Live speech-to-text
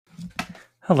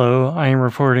Hello, I am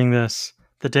reporting this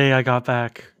the day I got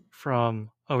back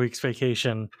from a week's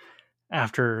vacation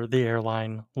after the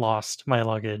airline lost my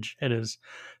luggage. It is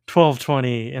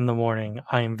 12:20 in the morning.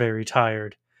 I am very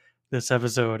tired. This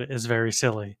episode is very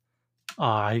silly.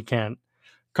 I can't.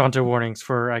 Content warnings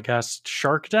for, I guess,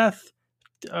 shark death?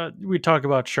 We talk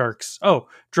about sharks. Oh,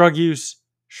 drug use,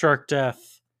 shark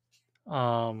death,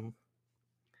 um,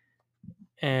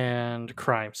 and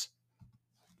crimes.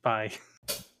 Bye.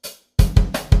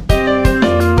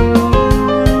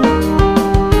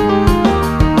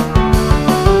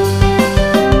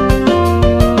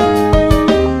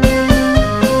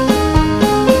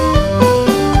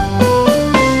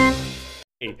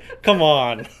 Come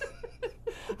on.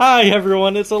 Hi,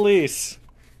 everyone, it's Elise.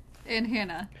 And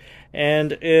Hannah.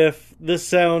 And if this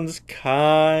sounds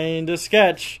kinda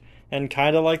sketch and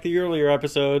kinda like the earlier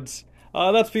episodes,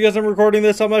 that's because I'm recording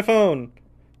this on my phone.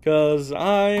 Because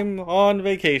I'm on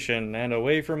vacation and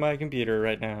away from my computer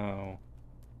right now.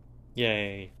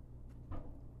 Yay.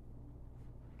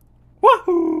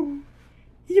 Woohoo!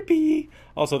 Yippee!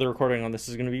 Also, the recording on this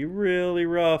is going to be really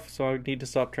rough, so I need to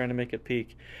stop trying to make it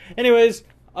peak. Anyways,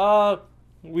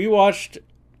 we watched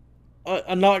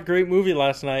a not great movie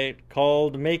last night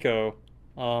called Mako,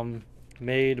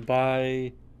 made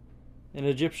by an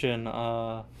Egyptian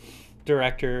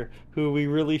director who we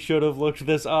really should have looked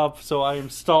this up, so I am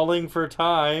stalling for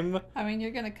time. I mean,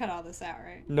 you're gonna cut all this out,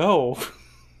 right? No.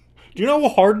 Do you know how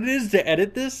hard it is to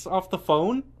edit this off the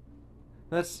phone?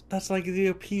 That's like the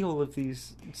appeal of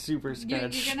these super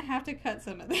sketch. You're gonna have to cut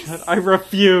some of this. I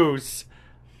refuse.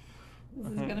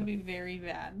 This is gonna be very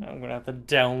bad. I'm gonna have to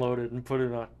download it and put it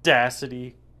in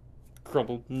Audacity.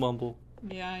 Crumble mumble.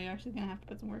 Yeah, you're actually gonna have to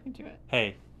put some work into it.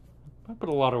 Hey, I put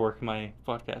a lot of work in my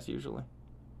podcast usually.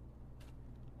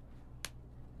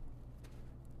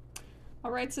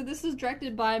 Alright, so this is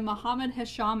directed by Mohammed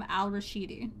Hisham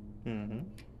Al-Rashidi. Mm-hmm.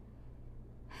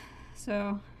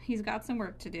 So, he's got some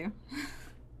work to do.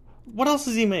 What else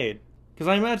has he made? Because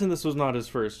I imagine this was not his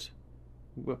first.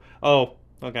 Oh,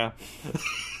 okay.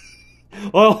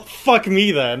 Well, fuck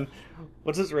me then.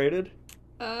 What's this rated?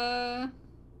 Uh...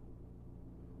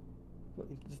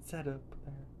 It's set up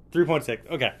there. 3.6.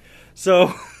 Okay.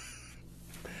 So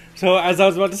as I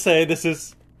was about to say, this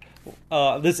is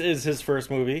his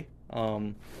first movie,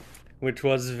 which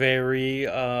was very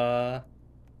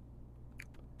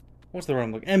what's the word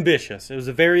I'm looking? Ambitious. It was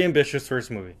a very ambitious first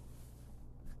movie.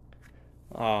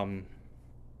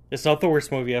 It's not the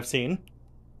worst movie I've seen,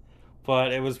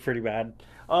 but it was pretty bad.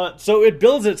 So it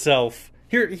builds itself.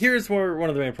 Here's where one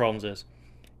of the main problems is.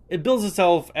 It builds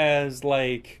itself as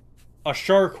like a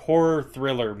shark horror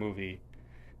thriller movie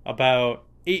about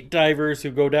 8 divers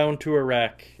who go down to a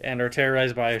wreck and are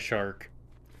terrorized by a shark.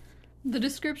 The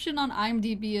description on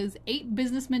IMDb is 8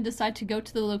 businessmen decide to go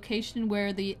to the location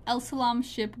where the El Salam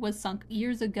ship was sunk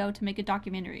years ago to make a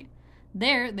documentary.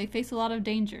 There, they face a lot of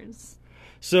dangers.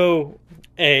 So,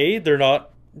 they're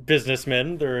not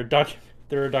businessmen, they're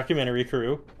a documentary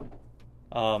crew,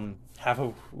 half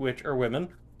of which are women,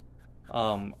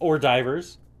 or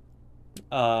divers.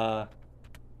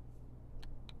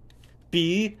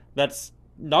 B, that's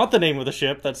not the name of the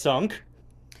ship that sunk.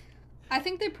 I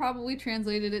think they probably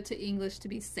translated it to English to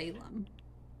be Salem.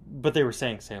 But they were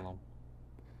saying Salem.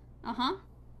 Uh-huh.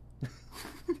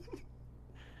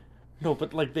 No,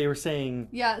 but like they were saying...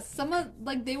 Yeah, some of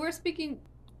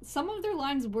their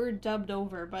lines were dubbed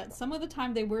over, but some of the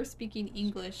time they were speaking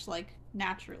English, like,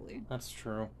 naturally. That's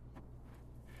true.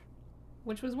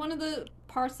 Which was one of the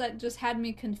parts that just had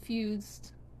me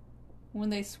confused when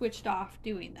they switched off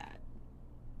doing that.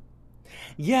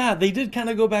 Yeah, they did kind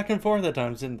of go back and forth at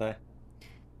times, didn't they?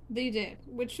 They did,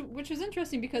 which is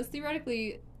interesting because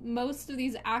theoretically most of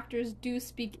these actors do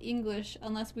speak English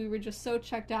unless we were just so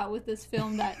checked out with this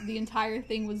film that the entire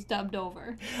thing was dubbed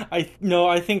over. I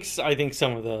think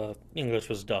some of the English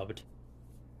was dubbed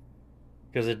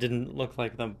because it didn't look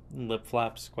like the lip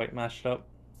flaps quite matched up.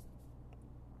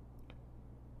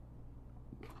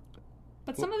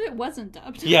 But some of it wasn't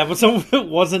dubbed. Yeah, but some of it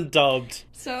wasn't dubbed.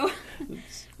 So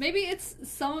maybe it's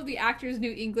some of the actors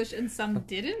knew English and some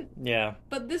didn't. Yeah.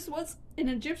 But this was an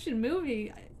Egyptian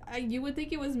movie. You would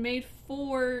think it was made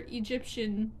for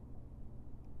Egyptian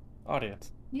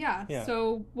Audience. Yeah.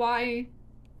 So why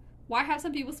have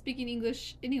some people speaking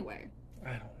English anyway?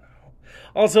 I don't know.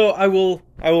 Also, I will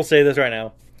say this right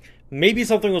now. Maybe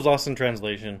something was lost in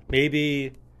translation.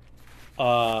 Maybe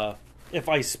if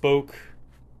I spoke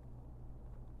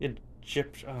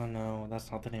Egypt. Oh no,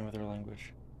 that's not the name of their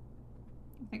language.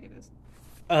 I think it is.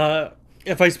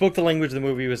 If I spoke the language the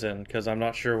movie was in, because I'm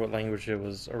not sure what language it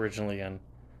was originally in,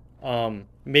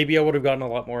 maybe I would have gotten a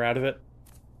lot more out of it.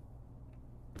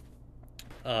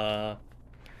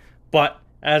 But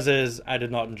as is, I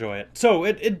did not enjoy it. So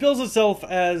it bills itself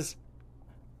as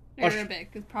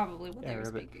Arabic is probably what they were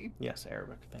Arabic. speaking. Yes,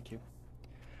 Arabic. Thank you.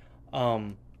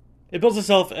 It bills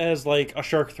itself as like a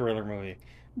shark thriller movie.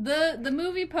 The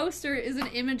movie poster is an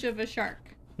image of a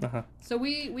shark. Uh-huh. So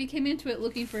we came into it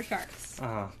looking for sharks.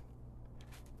 Uh-huh.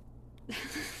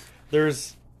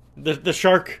 There's the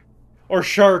shark, or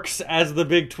sharks as the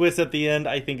big twist at the end,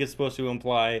 I think is supposed to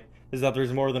imply, is that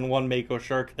there's more than one Mako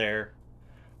shark there.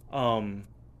 Are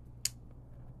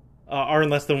in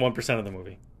less than 1% of the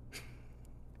movie.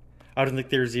 I don't think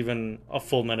there's even a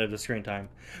full minute of screen time.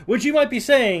 Which you might be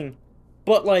saying,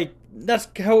 but like, that's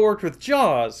how it worked with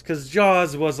Jaws, because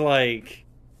Jaws was like,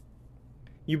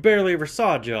 you barely ever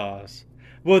saw Jaws.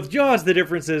 But with Jaws, the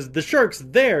difference is the shark's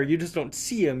there, you just don't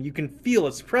see him, you can feel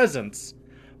its presence.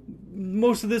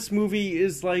 Most of this movie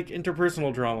is like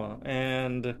interpersonal drama,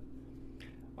 and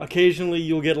occasionally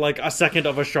you'll get like a second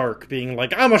of a shark being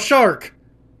like, I'm a shark!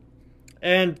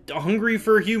 And hungry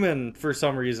for a human for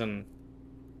some reason.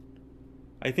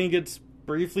 I think it's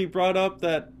briefly brought up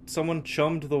that someone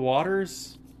chummed the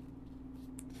waters.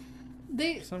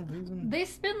 For some reason. They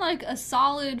spend like a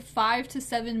solid 5 to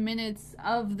 7 minutes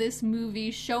of this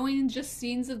movie showing just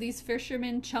scenes of these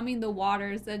fishermen chumming the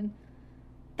waters, and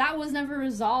that was never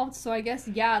resolved. So I guess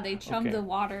they chummed the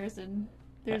waters, and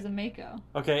there's a Mako.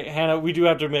 Okay, Hannah, we do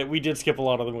have to admit we did skip a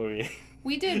lot of the movie.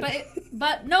 We did,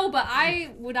 but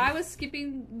when I was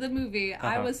skipping the movie,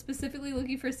 I was specifically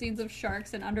looking for scenes of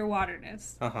sharks and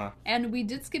underwaterness. And we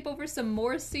did skip over some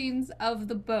more scenes of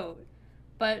the boat.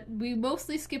 But we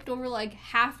mostly skipped over like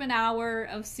half an hour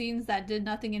of scenes that did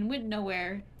nothing and went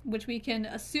nowhere, which we can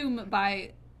assume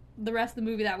by the rest of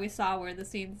the movie that we saw where the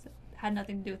scenes had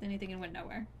nothing to do with anything and went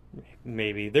nowhere.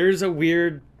 Maybe. There's a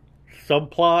weird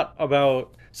subplot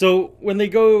about... So when they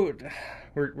go...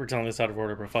 We're telling this out of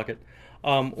order, but fuck it.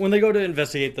 When they go to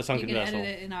investigate the sunken vessel... You can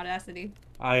edit it in Audacity.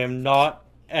 I am not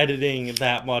editing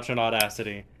that much in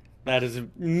Audacity. That is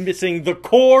missing the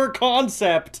core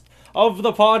concept of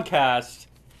the podcast.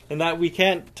 And that we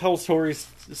can't tell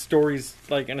stories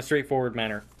like in a straightforward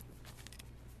manner.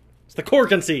 It's the core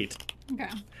conceit. Okay.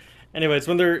 Anyways,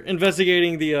 when they're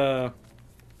investigating the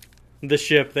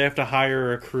ship, they have to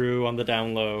hire a crew on the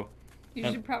down low.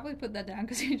 You should probably put that down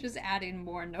because you're just adding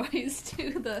more noise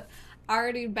to the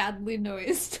already badly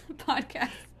noised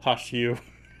podcast. Hush you.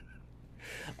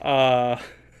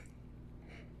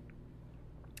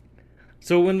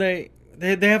 So when they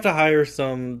have to hire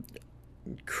some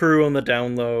crew on the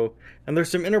down low, and there's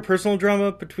some interpersonal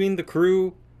drama between the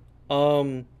crew.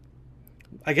 I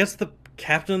guess the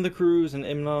captain of the crew is an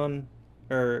Iman.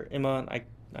 I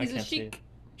He's can't a sheik. say it.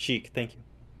 Sheik, thank you.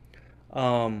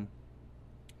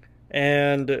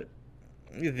 And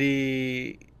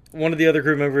one of the other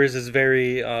crew members is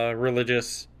very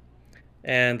religious,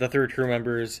 and the third crew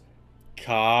member is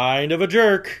kind of a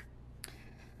jerk.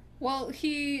 Well,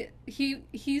 he's an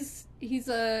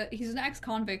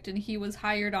ex-convict, and he was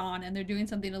hired on, and they're doing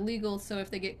something illegal, so if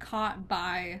they get caught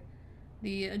by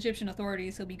the Egyptian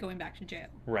authorities, he'll be going back to jail.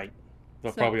 Right.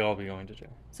 They'll probably all be going to jail.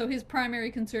 So his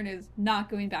primary concern is not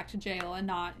going back to jail and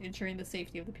not ensuring the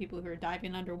safety of the people who are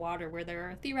diving underwater where there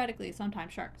are theoretically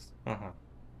sometimes sharks.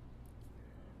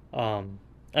 And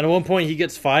at one point he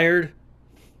gets fired,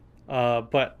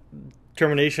 but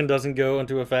termination doesn't go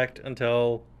into effect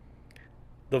until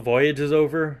the voyage is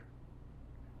over.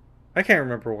 I can't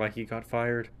remember why he got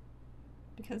fired.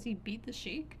 Because he beat the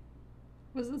sheik?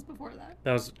 Was this before that?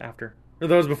 That was after. Or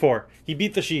that was before. He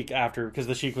beat the sheik after, because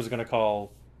the sheik was going to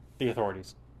call the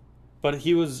authorities. But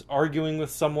he was arguing with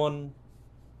someone,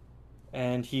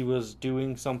 and he was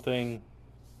doing something,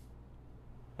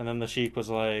 and then the sheik was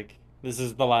like, this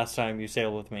is the last time you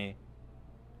sail with me.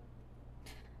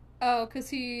 Oh, because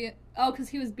he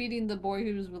was beating the boy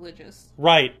who was religious.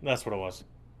 Right, that's what it was.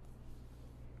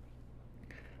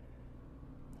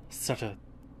 Such a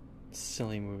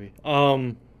silly movie.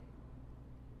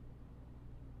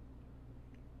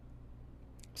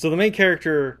 So the main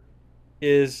character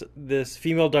is this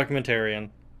female documentarian,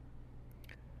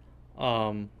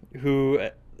 who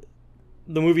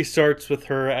the movie starts with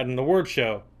her at an award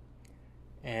show,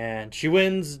 and she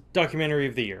wins Documentary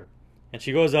of the Year. And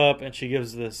she goes up and she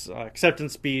gives this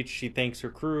acceptance speech. She thanks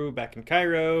her crew back in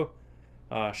Cairo.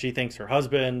 She thanks her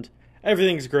husband.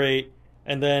 Everything's great.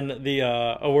 And then the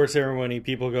award ceremony,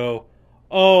 people go,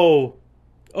 oh,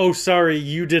 sorry,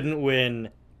 you didn't win.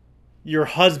 Your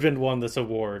husband won this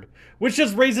award, which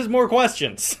just raises more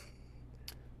questions.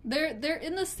 They're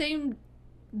in the same.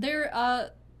 They're a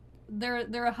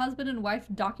husband and wife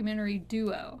documentary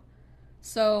duo,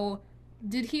 so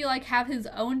did he like have his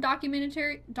own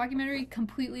documentary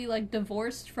completely like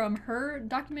divorced from her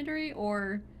documentary,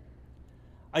 or?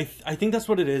 I think that's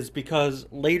what it is, because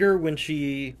later when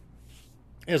she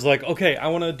is like, okay, I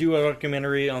want to do a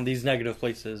documentary on these negative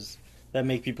places that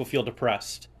make people feel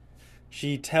depressed,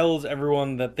 she tells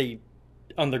everyone that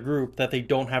on the group that they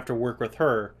don't have to work with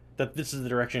her, that this is the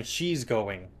direction she's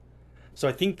going. So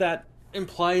I think that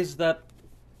implies that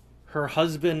her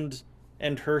husband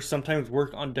and her sometimes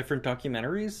work on different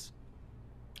documentaries.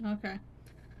 Okay.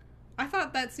 I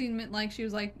thought that scene meant like she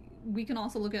was like, we can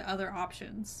also look at other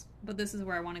options, but this is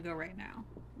where I want to go right now.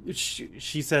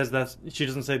 She says that she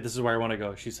doesn't say this is where I want to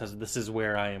go. She says this is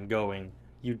where I am going.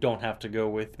 You don't have to go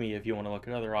with me if you want to look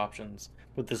at other options,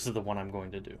 but this is the one I'm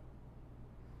going to do.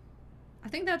 I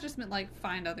think that just meant like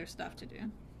find other stuff to do.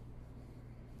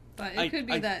 But it could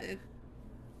be that it...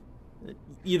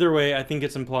 Either way, I think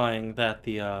it's implying that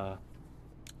the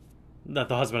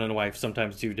husband and wife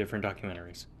sometimes do different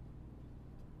documentaries.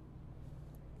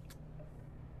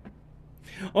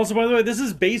 Also, by the way, this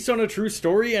is based on a true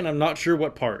story, and I'm not sure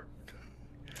what part.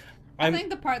 I think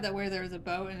the part where there was a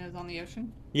boat and it was on the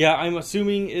ocean. Yeah, I'm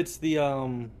assuming it's the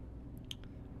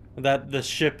that the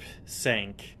ship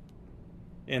sank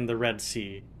in the Red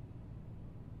Sea.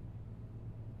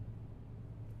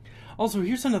 Also,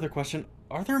 here's another question.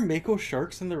 Are there mako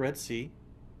sharks in the Red Sea?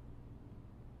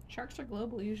 Sharks are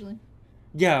global, usually.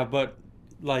 Yeah, but,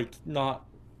 like, not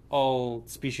all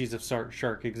species of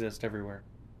shark exist everywhere.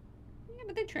 Yeah,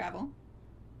 but they travel.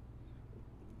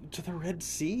 To the Red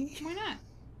Sea? Why not?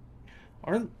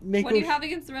 Aren't mako... What do you have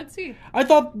against the Red Sea? I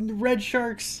thought red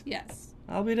sharks... Yes.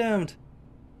 I'll be damned.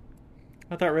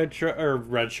 I thought red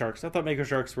sharks. I thought mako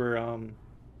sharks were,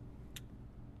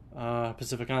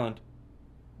 Pacific Island.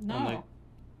 No. Only.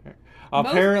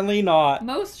 Apparently not.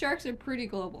 Most sharks are pretty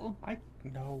global. I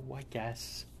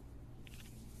guess.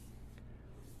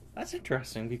 That's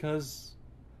interesting because,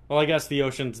 well, I guess the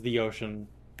ocean's the ocean,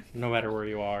 no matter where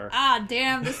you are. Ah,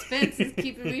 damn, this fence is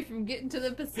keeping me from getting to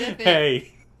the Pacific.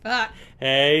 Hey. Fuck.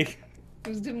 Hey.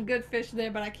 There's some good fish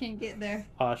there, but I can't get there.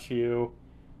 Hush you.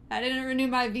 I didn't renew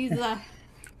my visa.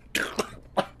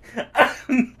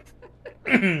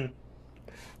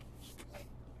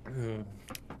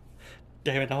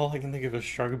 Damn it, all I can think of is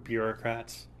shark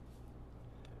bureaucrats.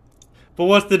 But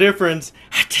what's the difference?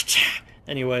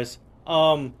 Anyways,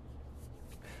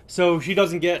 so she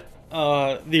doesn't get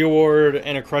the award,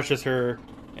 and it crushes her,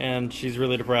 and she's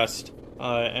really depressed.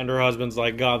 And her husband's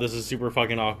like, God, this is super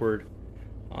fucking awkward.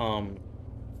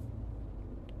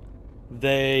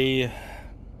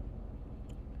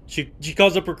 She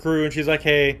calls up her crew, and she's like,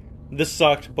 hey, this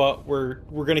sucked, but we're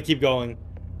gonna keep going.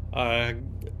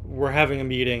 We're having a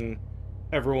meeting.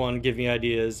 Everyone give me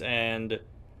ideas, and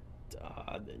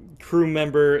crew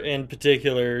member in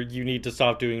particular, you need to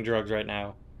stop doing drugs right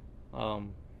now.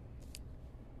 And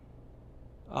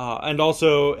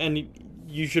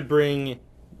you should bring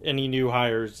any new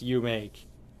hires you make.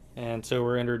 And so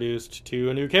we're introduced to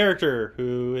a new character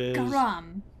who is...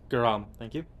 Garam,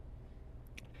 thank you.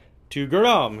 To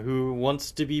Garam, who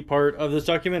wants to be part of this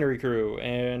documentary crew,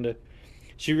 and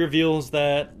she reveals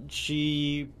that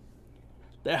she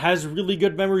has really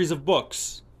good memories of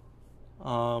books,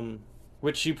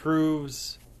 which she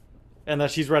proves, and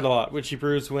that she's read a lot, which she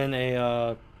proves when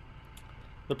the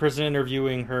person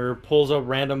interviewing her pulls a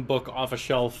random book off a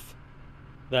shelf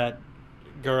that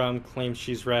Garam claims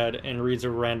she's read and reads a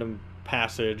random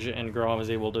passage, and Garam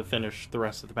is able to finish the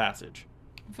rest of the passage.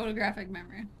 Photographic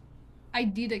memory.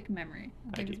 Eidetic memory,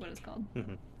 I think is what it's called.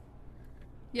 Mm-hmm.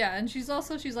 Yeah, and she's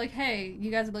like, hey, you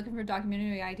guys are looking for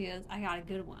documentary ideas. I got a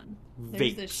good one.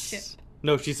 There's this ship.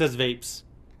 No, she says vapes.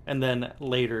 And then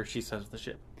later she says the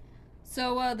ship.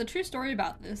 So, the true story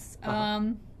about this.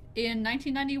 In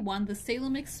 1991, the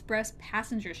Salem Express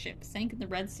passenger ship sank in the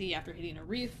Red Sea after hitting a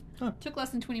reef. Took less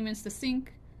than 20 minutes to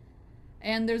sink.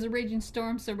 And there's a raging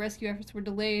storm, so rescue efforts were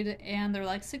delayed. And there were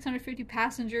like 650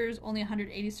 passengers, only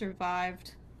 180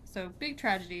 survived. So, big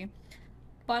tragedy.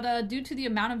 But due to the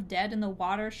amount of dead in the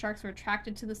water, sharks were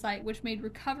attracted to the site, which made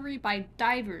recovery by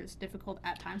divers difficult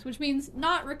at times. Which means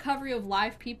not recovery of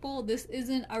live people. This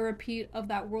isn't a repeat of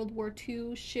that World War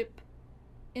II ship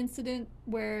incident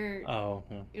where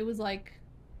it was like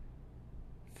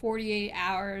 48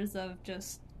 hours of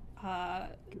just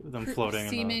them floating,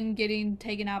 seamen getting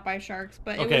taken out by sharks.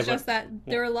 But it was just that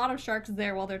there were a lot of sharks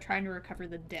there while they're trying to recover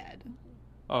the dead.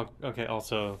 Oh, okay.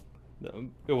 Also,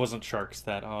 it wasn't sharks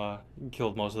that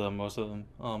killed most of them. Most of them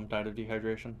died of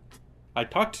dehydration. I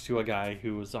talked to a guy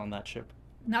who was on that ship.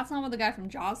 And that's not what the guy from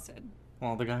Jaws said.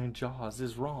 Well, the guy in Jaws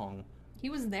is wrong. He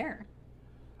was there.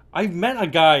 I've met a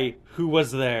guy who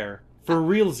was there for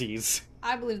realsies.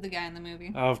 I believe the guy in the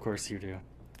movie. Oh, of course you do.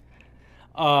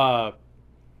 A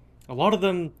lot of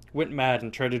them went mad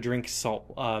and tried to drink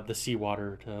salt, the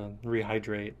seawater to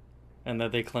rehydrate, and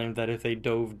that they claimed that if they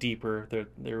dove deeper,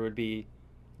 there would be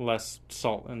less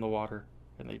salt in the water,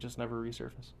 and they just never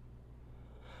resurface.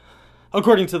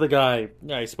 According to the guy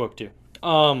I spoke to.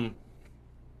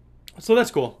 So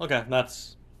that's cool. Okay,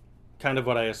 that's kind of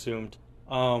what I assumed.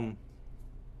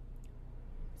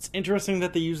 It's interesting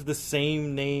that they used the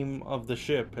same name of the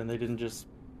ship and they didn't just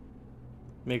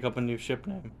make up a new ship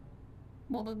name.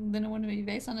 Well, then it wouldn't be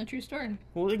based on a true story.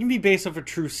 Well, it can be based off a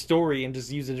true story and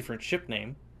just use a different ship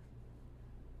name.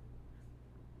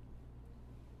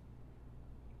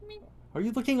 Are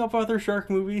you looking up other shark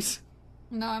movies?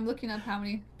 No, I'm looking up how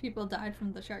many people died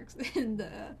from the sharks in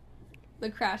the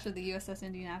crash of the USS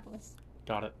Indianapolis.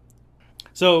 Got it.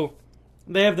 So,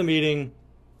 they have the meeting.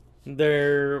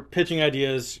 They're pitching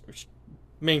ideas.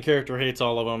 Main character hates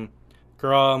all of them.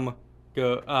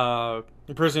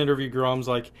 The person interviewed Grom's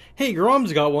like, "Hey,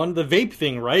 Grom's got one, the vape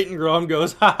thing, right?" And Grom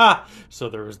goes, "Ha. So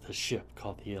there was the ship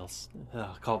called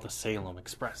the Salem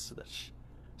Express that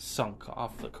sunk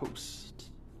off the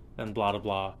coast, and blah blah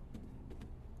blah."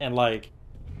 And like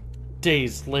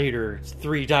days later,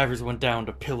 3 divers went down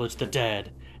to pillage the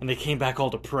dead, and they came back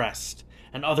all depressed.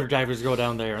 And other divers go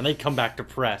down there, and they come back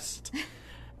depressed.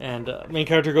 And main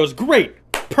character goes, "Great,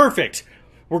 perfect.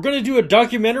 We're gonna do a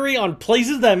documentary on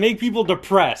places that make people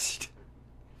depressed."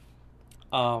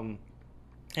 I mean,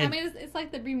 it's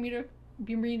like the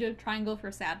Bermuda Triangle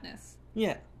for sadness.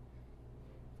 Yeah.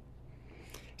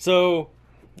 So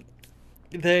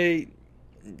the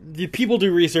people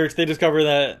do research. They discover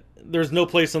that there's no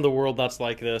place in the world that's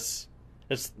like this.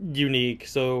 It's unique,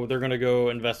 so they're gonna go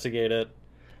investigate it.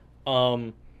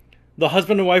 The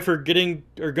husband and wife are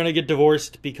gonna get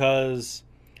divorced because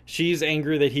she's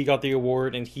angry that he got the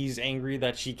award and he's angry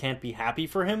that she can't be happy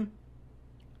for him.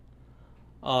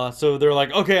 So they're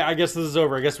like, okay, I guess this is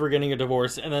over. I guess we're getting a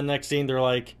divorce. And then next scene, they're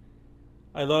like,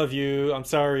 "I love you. I'm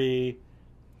sorry.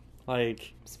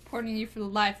 Like, supporting you for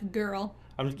life, girl.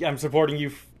 I'm supporting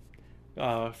you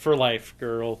for life,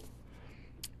 girl."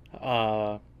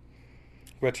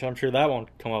 Which I'm sure that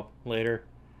won't come up later.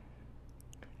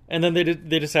 And then they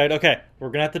decide, okay, we're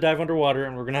going to have to dive underwater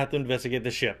and we're going to have to investigate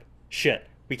the ship. Shit,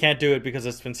 we can't do it because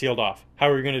it's been sealed off. How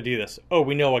are we going to do this? Oh,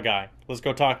 we know a guy. Let's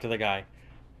go talk to the guy.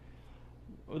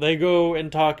 They go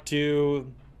and talk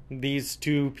to these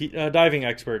 2 diving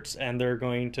experts, and they're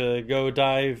going to go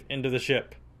dive into the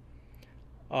ship.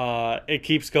 It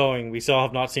keeps going. We still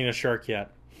have not seen a shark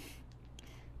yet.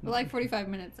 We're like 45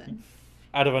 minutes in.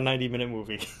 Out of a 90-minute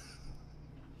movie.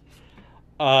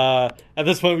 At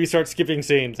this point, we start skipping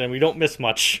scenes, and we don't miss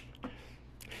much.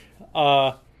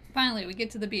 Finally, we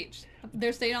get to the beach.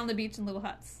 They're staying on the beach in little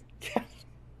huts.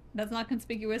 That's not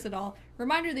conspicuous at all.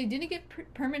 Reminder, they didn't get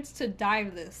permits to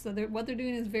dive this, so what they're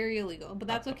doing is very illegal. But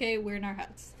that's okay, we're in our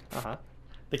huts.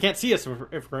 They can't see us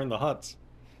if we're in the huts.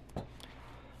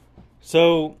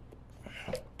 So,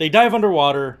 they dive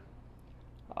underwater.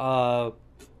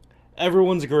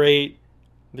 Everyone's great.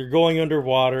 They're going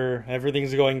underwater.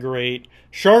 Everything's going great.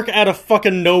 Shark out of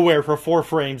fucking nowhere for 4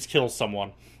 frames kills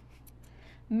someone.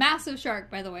 Massive shark,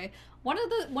 by the way. One of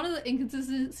the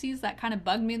inconsistencies that kind of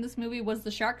bugged me in this movie was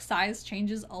the shark size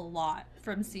changes a lot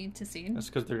from scene to scene. That's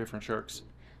because they're different sharks.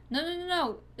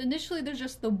 No. Initially, there's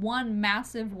just the one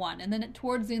massive one, and then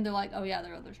towards the end, they're like, "Oh yeah,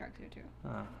 there are other sharks here too."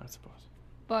 I suppose.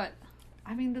 But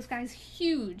I mean, this guy's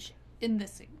huge in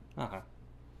this scene.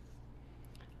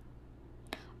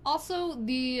 Also,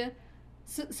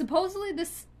 supposedly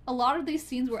a lot of these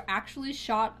scenes were actually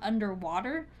shot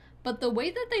underwater, but the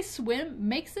way that they swim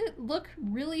makes it look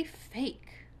really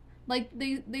fake. Like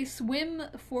they swim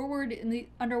forward in the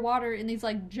underwater in these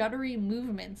like juddery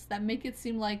movements that make it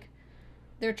seem like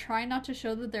they're trying not to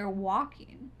show that they're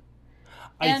walking.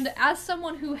 And as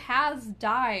someone who has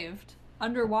dived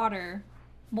underwater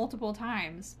multiple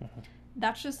times,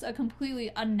 that's just a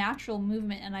completely unnatural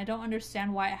movement, and I don't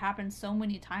understand why it happens so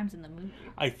many times in the movie.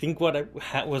 I think what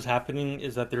was happening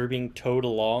is that they were being towed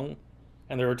along,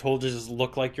 and they were told to just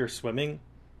look like you're swimming,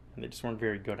 and they just weren't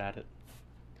very good at it.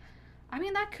 I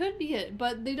mean, that could be it,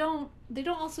 but they don't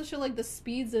also show like the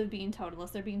speeds of being towed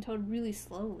unless they're being towed really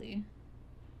slowly.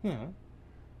 Yeah.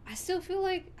 I still feel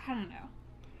like, I don't know.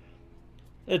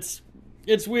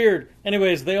 It's weird.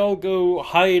 Anyways, they all go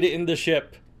hide in the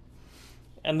ship.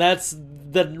 And that's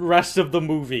the rest of the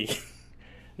movie.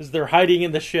 Is they're hiding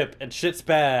in the ship, and shit's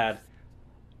bad.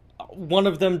 One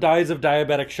of them dies of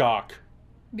diabetic shock.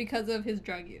 Because of his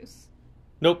drug use.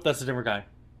 Nope, that's a different guy.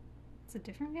 It's a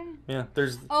different guy? Yeah,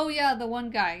 there's... Oh, yeah, the one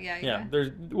guy. Yeah.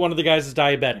 There's one of the guys is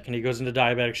diabetic, and he goes into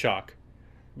diabetic shock.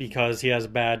 because he has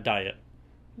bad diet.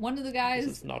 One of the This guys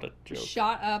is not a joke.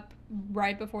 shot up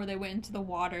right before they went into the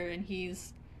water, and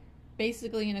he's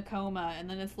basically in a coma, and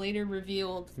then it's later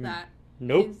revealed that...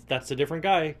 Nope, that's a different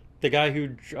guy. The guy who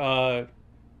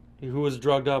was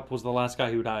drugged up was the last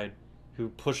guy who died, who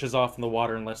pushes off in the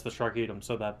water and lets the shark eat him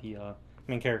so that the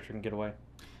main character can get away.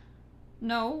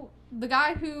 No, the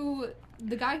guy who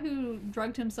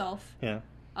drugged himself. Yeah.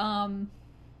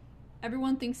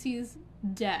 Everyone thinks he's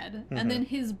dead, and then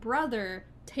his brother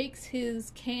takes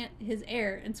his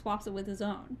air and swaps it with his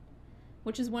own,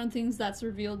 which is one of the things that's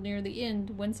revealed near the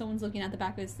end when someone's looking at the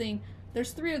back of his thing.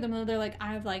 There's 3 of them, and they're like,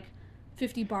 I have like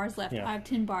 50 bars left. Yeah. I have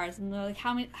 10 bars, and they're like,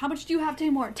 how much do you have,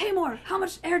 Tamor? Tamor, how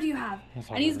much air do you have?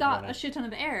 And he's got a shit ton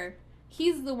of air.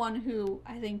 He's the one who,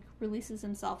 I think, releases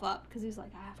himself up because he's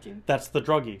like, I have to. That's the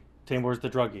druggie. Tamor's the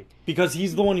druggie. Because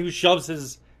he's the one who shoves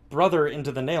his brother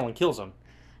into the nail and kills him.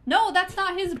 No, that's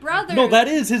not his brother. No, that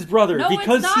is his brother. No,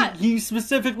 because it's not. He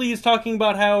specifically is talking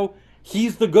about how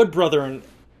he's the good brother and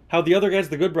how the other guy's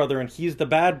the good brother and he's the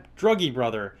bad druggie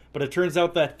brother. But it turns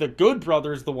out that the good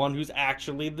brother is the one who's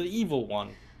actually the evil one.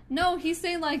 No, he's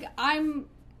saying like,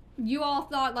 you all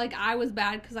thought like I was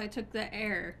bad because I took the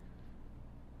air.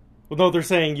 Well, no, they're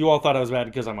saying you all thought I was bad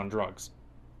because I'm on drugs.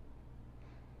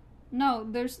 No,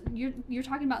 you're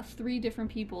talking about 3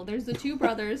 different people. There's the 2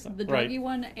 brothers, the druggy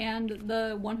one and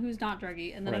the one who's not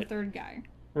druggy, and then a third guy.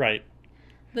 Right.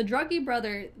 The druggy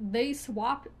brother,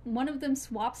 one of them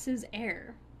swaps his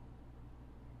air.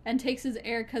 And takes his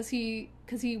air because he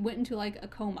went into like a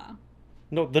coma.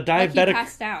 No, the diabetic... Like he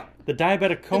passed out. The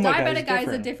diabetic coma guy is different. The diabetic guy is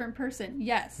a different person,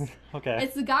 yes. Okay.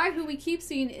 It's the guy who we keep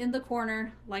seeing in the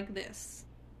corner like this.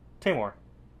 Tamor.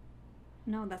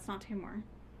 No, that's not Tamor.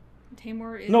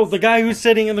 Tamor is... No, the guy who's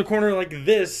sitting in the corner like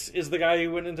this is the guy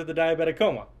who went into the diabetic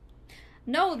coma.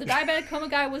 No, the diabetic coma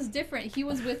guy was different. He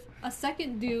was with a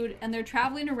second dude, and they're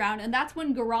traveling around, and that's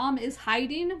when Garam is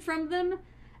hiding from them,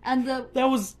 and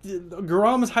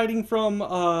Garam is hiding from,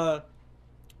 a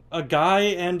guy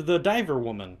and the diver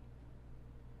woman.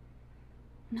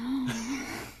 No.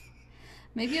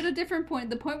 Maybe at a different point.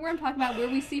 The point where I'm talking about, where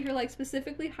we see her, like,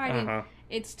 specifically hiding,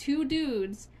 it's 2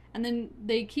 dudes... And then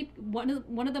they keep... One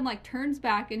of them, like, turns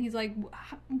back, and he's like,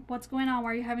 what's going on?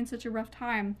 Why are you having such a rough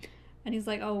time? And he's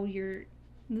like, oh,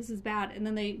 this is bad. And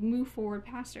then they move forward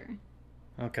past her.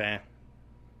 Okay.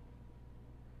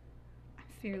 I'm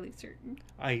fairly certain.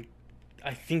 I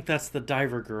think that's the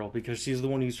diver girl, because she's the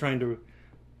one who's trying to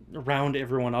round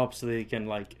everyone up so they can,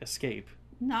 like, escape.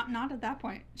 Not at that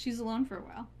point. She's alone for a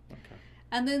while. Okay.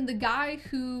 And then the guy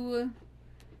who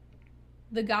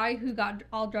got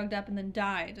all drugged up and then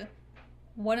died,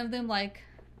 one of them, like,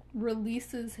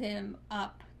 releases him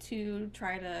up to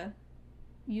try to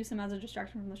use him as a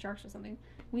distraction from the sharks or something.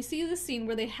 We see this scene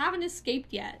where they haven't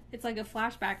escaped yet. It's like a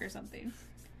flashback or something.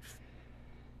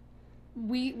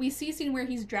 We see a scene where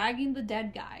he's dragging the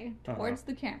dead guy towards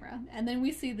the camera, and then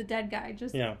we see the dead guy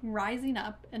just rising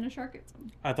up and a shark hits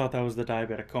him. I thought that was the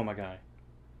diabetic coma guy.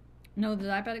 No, the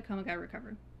diabetic coma guy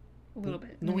recovered. A little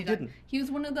bit. No, he didn't. He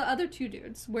was one of the other 2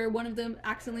 dudes, where one of them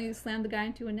accidentally slammed the guy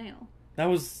into a nail. That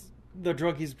was the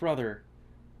druggie's brother.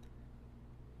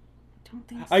 I don't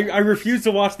think so. I refuse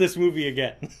to watch this movie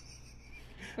again.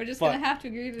 We're just going to have to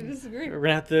agree to disagree. We're going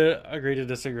to have to agree to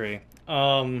disagree.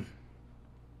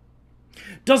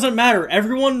 Doesn't matter.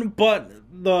 Everyone but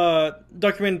the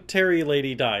documentary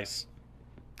lady dies.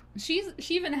 She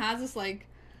even has this, like,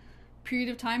 period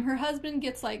of time. Her husband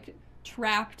gets, like,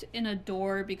 trapped in a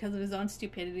door because of his own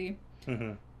stupidity.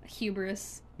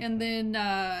 Hubris. And then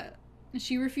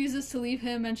she refuses to leave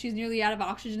him, and she's nearly out of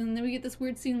oxygen. And then we get this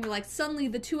weird scene where, like, suddenly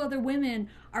the 2 other women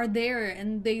are there,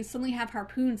 and they suddenly have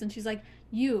harpoons, and she's like,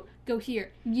 you go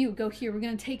here, we're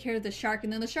gonna take care of the shark.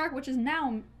 And then the shark, which is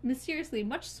now mysteriously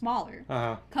much smaller,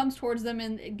 comes towards them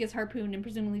and it gets harpooned and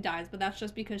presumably dies, but that's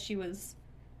just because she was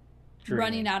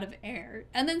running out of air.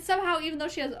 And then somehow, even though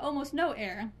she has almost no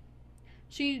air,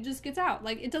 she just gets out.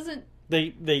 Like, it doesn't...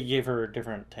 They gave her a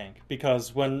different tank,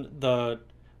 because when the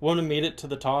woman made it to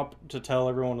the top to tell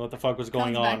everyone what the fuck was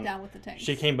going on, back down with the tanks.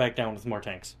 She came back down with more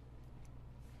tanks.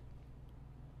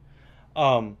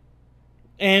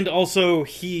 And also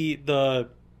the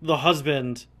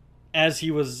husband, as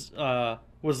he was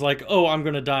like, oh, I'm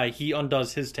gonna die, he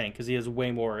undoes his tank because he has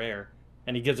way more air,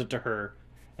 and he gives it to her,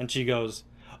 and she goes,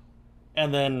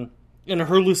 and then in her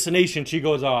hallucination she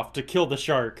goes off to kill the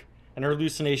shark, and her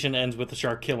hallucination ends with the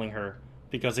shark killing her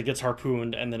because it gets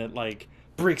harpooned, and then it, like,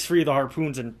 breaks free of the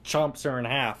harpoons and chomps her in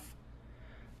half.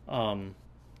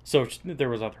 So there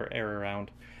was other air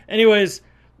around. Anyways,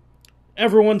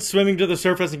 everyone's swimming to the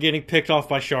surface and getting picked off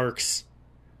by sharks.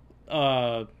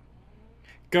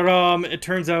 It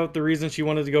turns out the reason she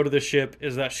wanted to go to the ship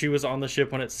is that she was on the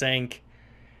ship when it sank,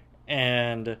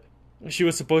 and she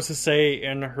was supposed to stay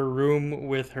in her room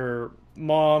with her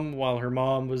mom while her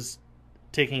mom was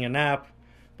taking a nap,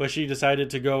 but she decided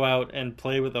to go out and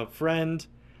play with a friend,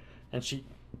 and she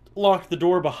locked the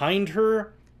door behind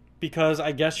her because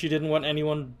I guess she didn't want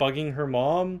anyone bugging her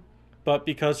mom, but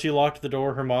because she locked the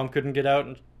door, her mom couldn't get out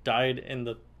and died in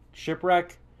the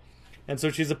shipwreck. And so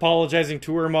she's apologizing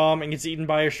to her mom and gets eaten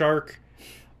by a shark.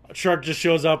 A shark just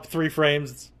shows up 3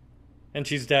 frames and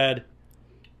she's dead.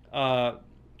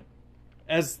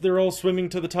 As they're all swimming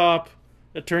to the top,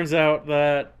 it turns out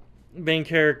that main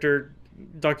character,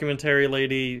 documentary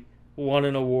lady, won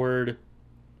an award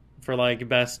for like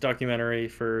best documentary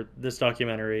for this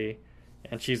documentary.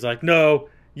 And she's like, no,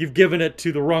 you've given it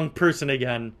to the wrong person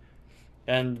again.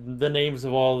 And the names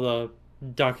of all the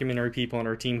documentary people on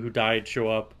her team who died show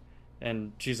up.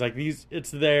 And she's like, it's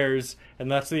theirs. And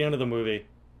that's the end of the movie.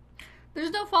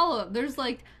 There's no follow-up. There's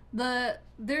like there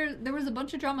was a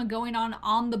bunch of drama going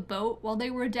on the boat while they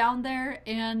were down there,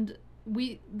 and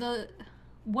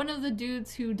one of the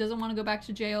dudes who doesn't want to go back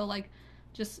to jail like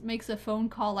just makes a phone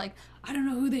call like, I don't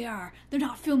know who they are, they're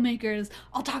not filmmakers,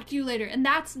 I'll talk to you later. And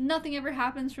that's nothing ever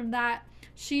happens from that.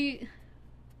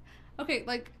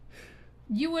 Like,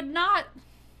 you would not,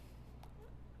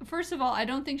 first of all, I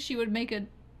don't think she would make a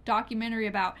documentary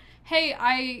about, hey,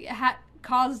 I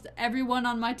caused everyone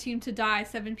on my team to die,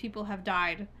 7 people have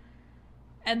died,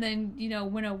 and then,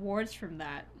 win awards from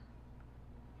that.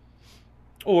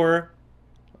 Or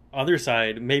other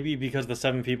side, maybe because the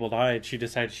 7 people died, she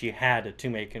decided she had to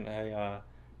make a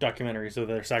documentary so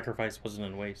their sacrifice wasn't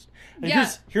in waste. And yeah.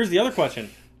 Here's the other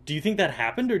question. Do you think that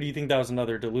happened, or do you think that was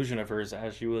another delusion of hers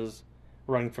as she was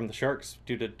running from the sharks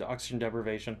due to oxygen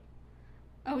deprivation?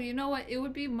 Oh, you know what? It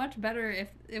would be much better if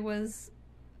it was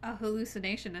a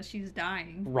hallucination as she's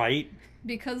dying. Right?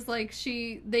 Because, like,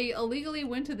 they illegally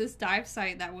went to this dive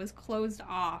site that was closed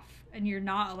off, and you're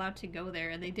not allowed to go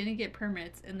there, and they didn't get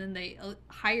permits, and then they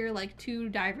hire, like, 2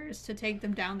 divers to take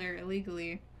them down there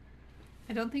illegally.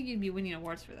 I don't think you'd be winning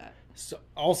awards for that. So,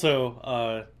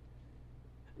 also,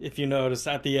 if you notice,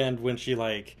 at the end, when she,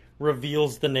 like,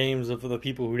 reveals the names of the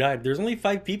people who died, there's only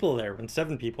 5 people there when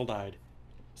 7 people died.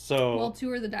 So, well,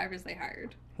 2 are the divers they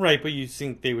hired. Right, but you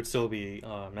think they would still be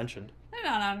mentioned. They're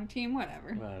not on a team,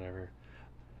 whatever.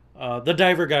 The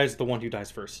diver guy's the one who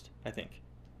dies first, I think.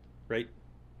 Right?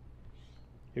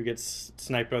 Who gets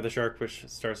sniped by the shark, which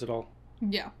starts it all.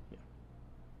 Yeah.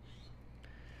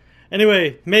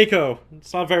 Anyway, Mako.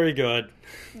 It's not very good.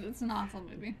 It's an awful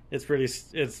movie. It's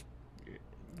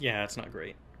not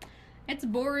great. It's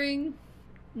boring.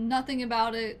 Nothing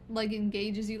about it, like,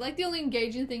 engages you. Like, the only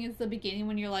engaging thing is the beginning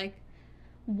when you're like,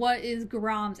 what is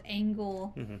Garam's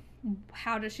angle? Mm-hmm.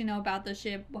 How does she know about the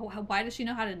ship? Why does she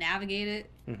know how to navigate it?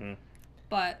 Mm-hmm.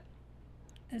 But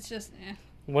it's just, eh.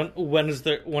 When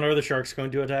are the sharks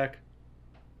going to attack?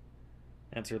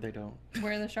 Answer, they don't.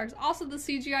 Where are the sharks? Also, the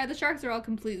CGI. The sharks are all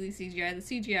completely CGI.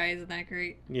 The CGI isn't that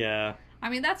great. Yeah. I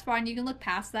mean, that's fine. You can look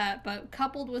past that. But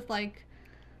coupled with, like,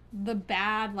 the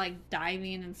bad, like,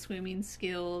 diving and swimming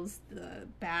skills, the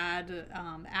bad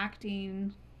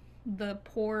acting, the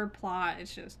poor plot,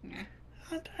 it's just, eh.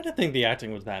 I don't think the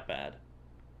acting was that bad.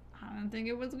 I don't think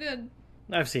it was good.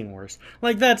 I've seen worse.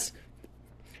 Like,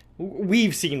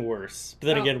 we've seen worse. But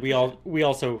then again, we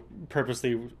also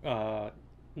purposely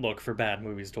look for bad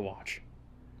movies to watch.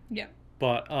 Yeah.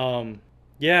 But,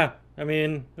 yeah, I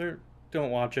mean,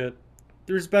 don't watch it.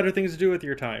 There's better things to do with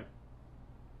your time.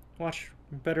 Watch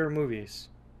better movies.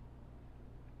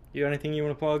 You got anything you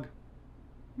want to plug?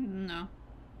 No.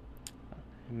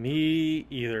 Me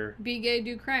either. Be gay,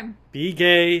 do crime. Be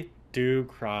gay, do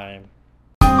crime.